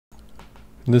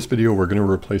In this video, we're going to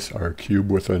replace our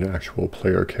cube with an actual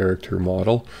player character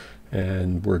model,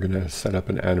 and we're going to set up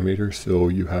an animator so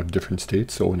you have different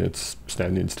states. So when it's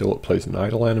standing still, it plays an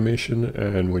idle animation,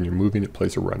 and when you're moving, it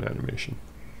plays a run animation.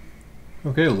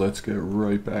 Okay, let's get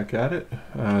right back at it.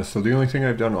 So the only thing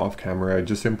I've done off camera, I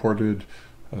just imported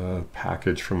a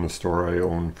package from the store I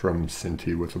own from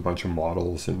Cinti with a bunch of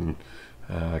models and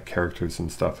characters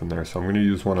and stuff in there. So I'm going to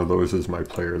use one of those as my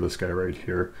player, this guy right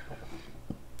here.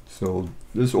 So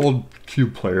this old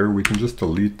cube player, we can just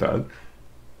delete that.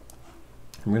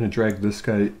 I'm going to drag this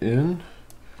guy in,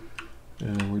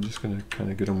 and we're just going to kind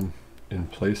of get him in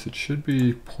place. It should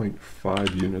be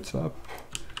 0.5 units up.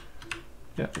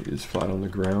 Yeah, he is flat on the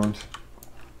ground.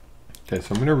 Okay,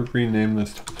 so I'm going to rename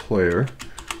this to player.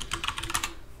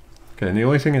 Okay, and the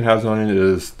only thing it has on it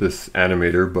is this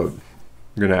animator, but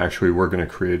we're going to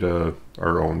create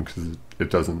our own because it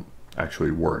doesn't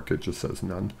actually work. It just says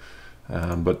none.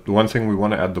 But the one thing, we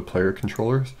want to add the player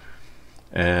controllers,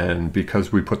 and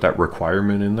because we put that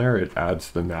requirement in there, it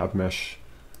adds the NavMesh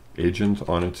agent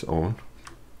on its own.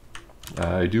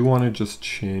 I do want to just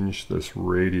change this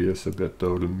radius a bit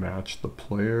though to match the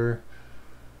player.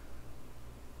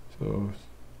 So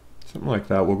something like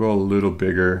that. We'll go a little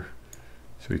bigger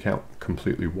so you can't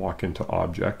completely walk into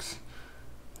objects.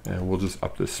 And we'll just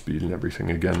up the speed and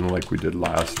everything again like we did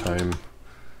last time.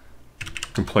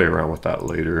 You can play around with that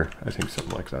later. I think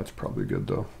something like that's probably good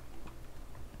though.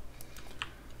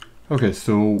 Okay,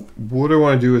 so what I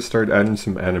want to do is start adding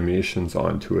some animations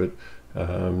onto it.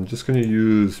 I'm just going to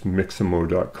use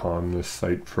mixamo.com, this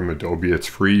site from Adobe. It's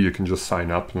free. You can just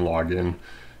sign up and log in,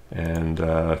 and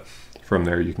from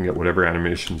there you can get whatever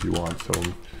animations you want. So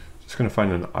I'm just going to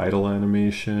find an idle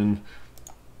animation.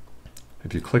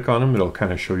 If you click on them, it'll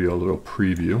kind of show you a little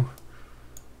preview.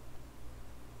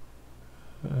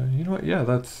 You know what? Yeah,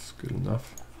 that's good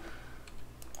enough.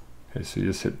 Okay, so you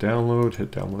just hit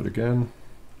download again.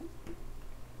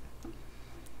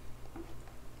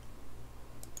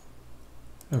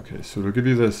 Okay, so it'll give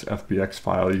you this FBX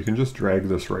file. You can just drag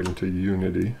this right into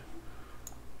Unity.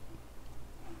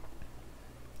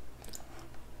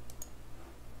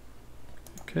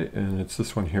 Okay, and it's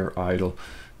this one here, idle.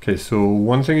 Okay, so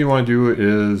one thing you want to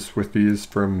do is with these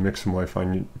from Mixamo, I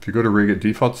find if you go to rig, it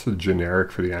defaults to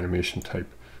generic for the animation type.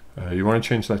 You want to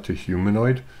change that to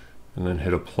humanoid and then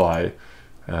hit apply.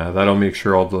 That'll make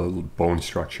sure all the bone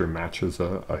structure matches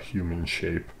a human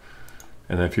shape.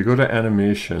 And then if you go to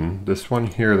animation, this one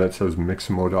here that says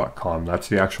mixamo.com, that's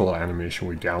the actual animation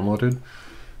we downloaded.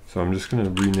 So I'm just going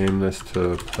to rename this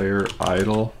to player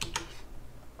idle,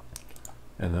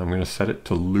 and then I'm going to set it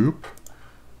to loop.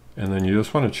 And then you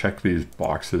just want to check these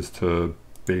boxes to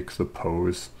bake the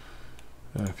pose.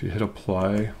 If you hit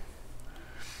apply,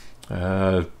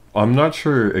 I'm not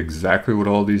sure exactly what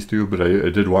all these do, but I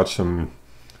did watch some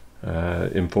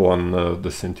info on the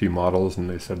Cinti models, and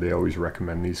they said they always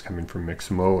recommend these coming from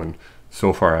Mixamo, and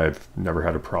so far I've never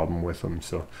had a problem with them.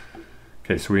 So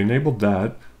okay, so we enabled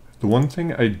that. The one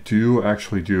thing I do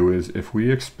actually do is if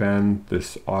we expand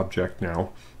this object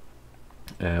now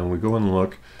and we go and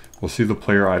look, we'll see the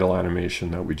player idle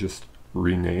animation that we just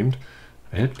renamed.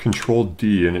 I hit Control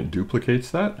D and it duplicates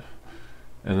that,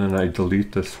 and then I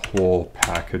delete this whole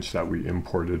package that we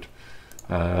imported.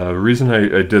 The reason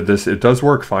I did this, it does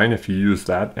work fine if you use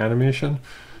that animation,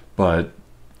 but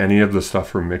any of the stuff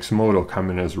from Mixamo, it'll come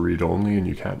in as read-only and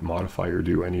you can't modify or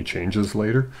do any changes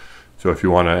later. So if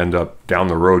you want to end up down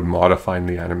the road modifying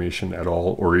the animation at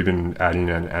all, or even adding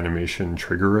an animation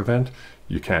trigger event,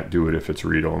 you can't do it if it's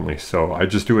read-only. So I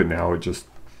just do it now. It just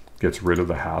gets rid of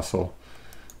the hassle.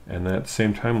 And at the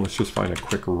same time, let's just find a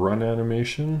quick run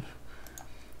animation.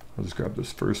 I'll just grab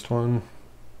this first one.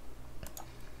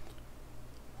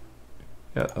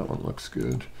 Yeah, that one looks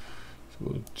good. So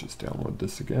we'll just download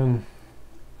this again.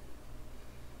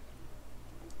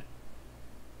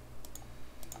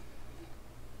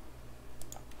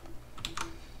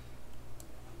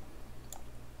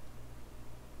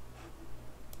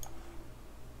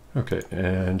 Okay,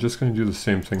 and just going to do the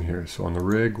same thing here. So on the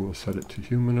rig, we'll set it to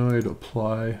humanoid,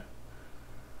 apply.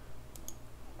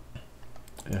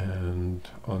 And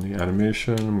on the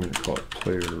animation, I'm going to call it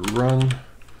player run.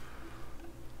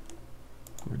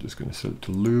 We're just going to set it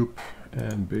to loop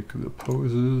and bake the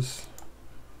poses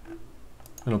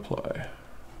and apply.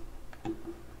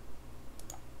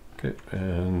 Okay,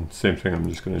 and same thing, I'm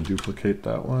just going to duplicate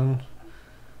that one,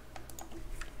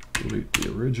 delete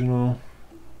the original.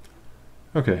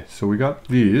 Okay, so we got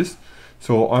these.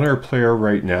 So on our player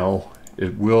right now,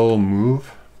 it will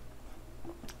move.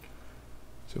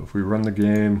 So if we run the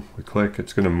game, we click,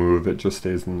 it's going to move. It just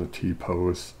stays in the T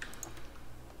pose.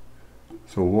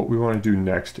 So what we want to do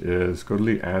next is go to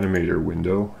the Animator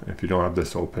window. If you don't have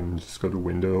this open, just go to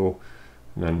Window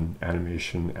and then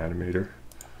Animation, Animator.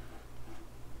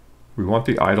 We want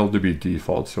the idle to be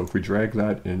default, so if we drag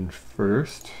that in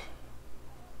first,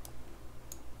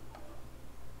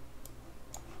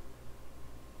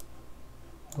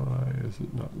 why is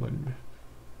it not letting me?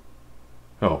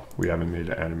 Oh, we haven't made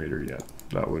an animator yet.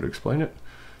 That would explain it.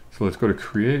 So let's go to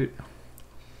Create,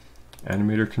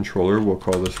 Animator Controller. We'll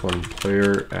call this one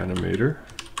Player Animator.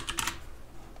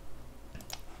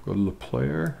 Go to the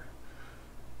player.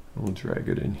 We'll drag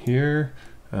it in here.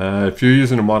 If you're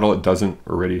using a model that doesn't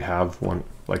already have one,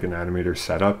 like an animator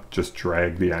setup, just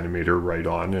drag the animator right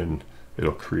on and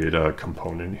it'll create a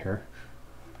component here.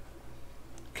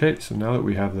 Okay, so now that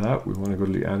we have that, we want to go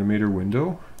to the animator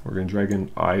window. We're going to drag in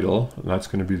idle, and that's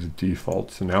going to be the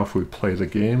default. So now if we play the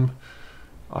game,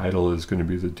 idle is going to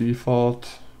be the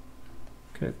default.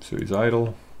 Okay, so he's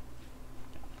idle.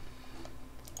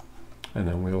 And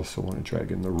then we also want to drag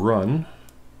in the run.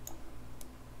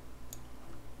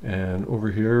 And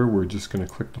over here, we're just going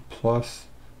to click the plus,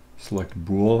 select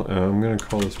bool, and I'm going to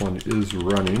call this one is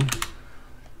running.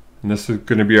 And this is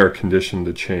going to be our condition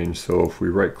to change. So if we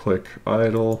right click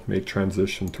idle, make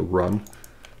transition to run,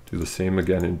 do the same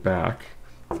again in back.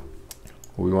 What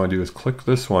we want to do is click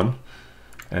this one,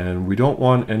 and we don't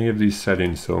want any of these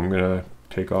settings. So I'm going to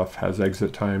take off has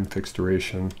exit time, fixed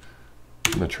duration,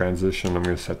 and the transition I'm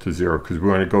going to set to 0 because we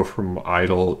want to go from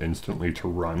idle instantly to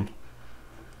run.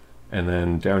 And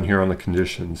then down here on the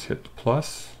conditions, hit the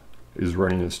plus, is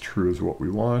running as true as what we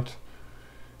want.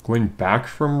 Going back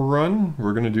from run,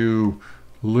 we're going to do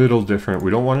a little different.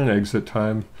 We don't want an exit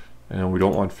time and we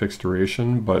don't want fixed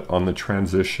duration, but on the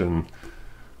transition,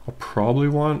 I'll probably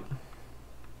want,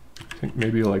 I think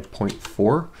maybe like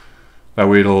 0.4. That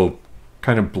way it'll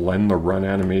kind of blend the run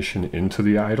animation into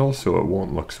the idle so it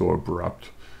won't look so abrupt.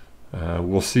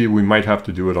 We'll see, we might have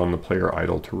to do it on the player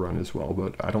idle to run as well,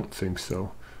 but I don't think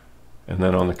so. And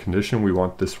then on the condition, we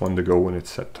want this one to go when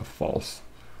it's set to false.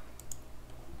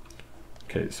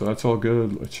 Okay, so that's all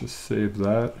good. Let's just save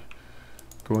that.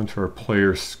 Go into our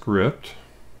player script.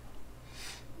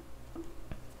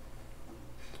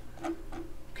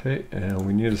 Okay, and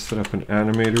we need to set up an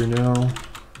animator now.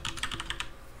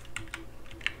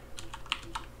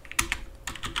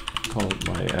 Call it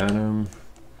my anim.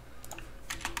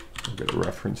 I'll get a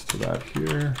reference to that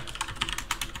here.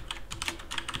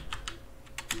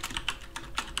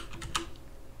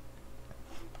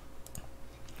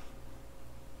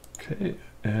 Okay,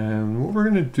 and what we're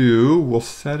going to do, we'll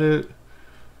set it,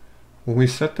 when we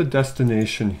set the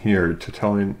destination here to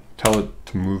tell it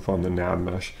to move on the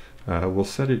NavMesh, we'll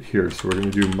set it here. So we're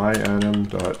going to do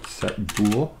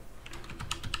myanim.setBool.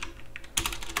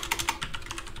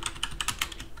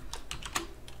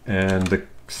 And the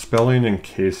spelling and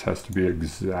case has to be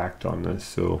exact on this.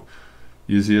 So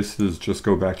easiest is just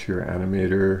go back to your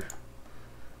animator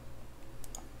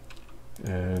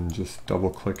and just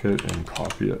double click it and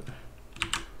copy it.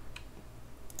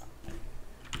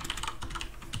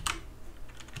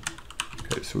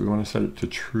 Okay, so we want to set it to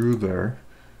true there.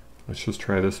 Let's just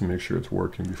try this and make sure it's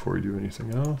working before we do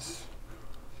anything else.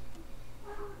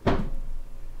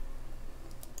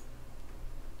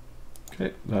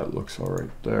 Okay, that looks all right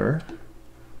there.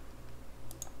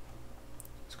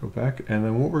 Let's go back, and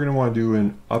then what we're going to want to do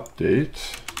in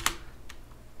update,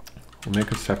 we'll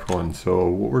make a separate one. So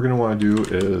what we're going to want to do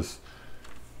is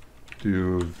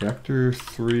do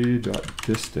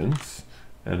vector3.distance,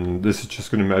 and this is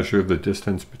just going to measure the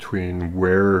distance between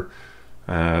where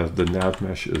the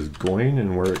NavMesh is going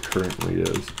and where it currently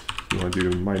is. You want to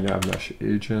do my NavMesh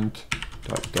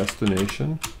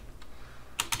agent.destination,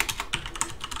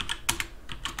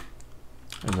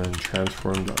 and then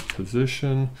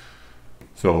transform.position.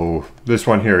 So this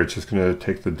one here, it's just going to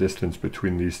take the distance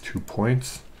between these 2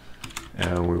 points.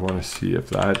 And we want to see if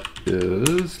that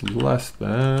is less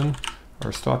than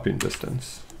our stopping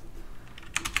distance.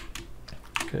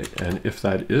 Okay, and if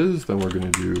that is, then we're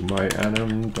going to do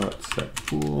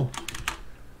myanim.setBool.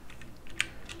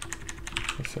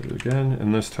 Let's set it again,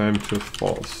 and this time to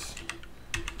false.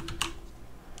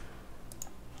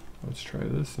 Let's try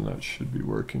this, and that should be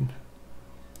working.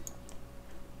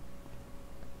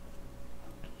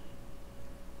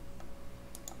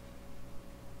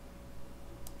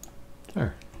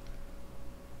 There.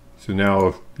 So now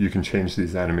if you can change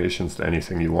these animations to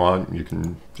anything you want. You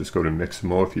can just go to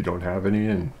Mixamo if you don't have any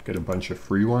and get a bunch of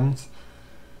free ones.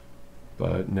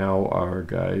 But now our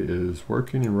guy is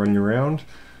working and running around.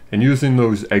 And using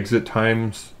those exit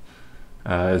times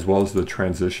as well as the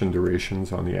transition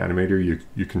durations on the animator,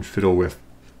 you can fiddle with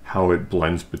how it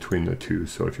blends between the two.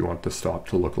 So if you want the stop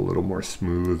to look a little more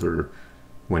smooth, or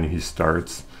when he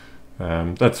starts,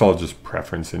 that's all just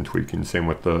preference and tweaking. Same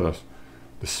with the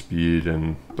speed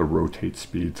and the rotate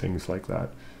speed, things like that.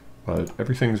 But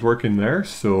everything's working there,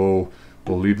 so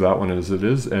we'll leave that one as it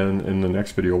is, and in the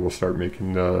next video we'll start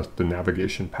making the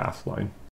navigation path line.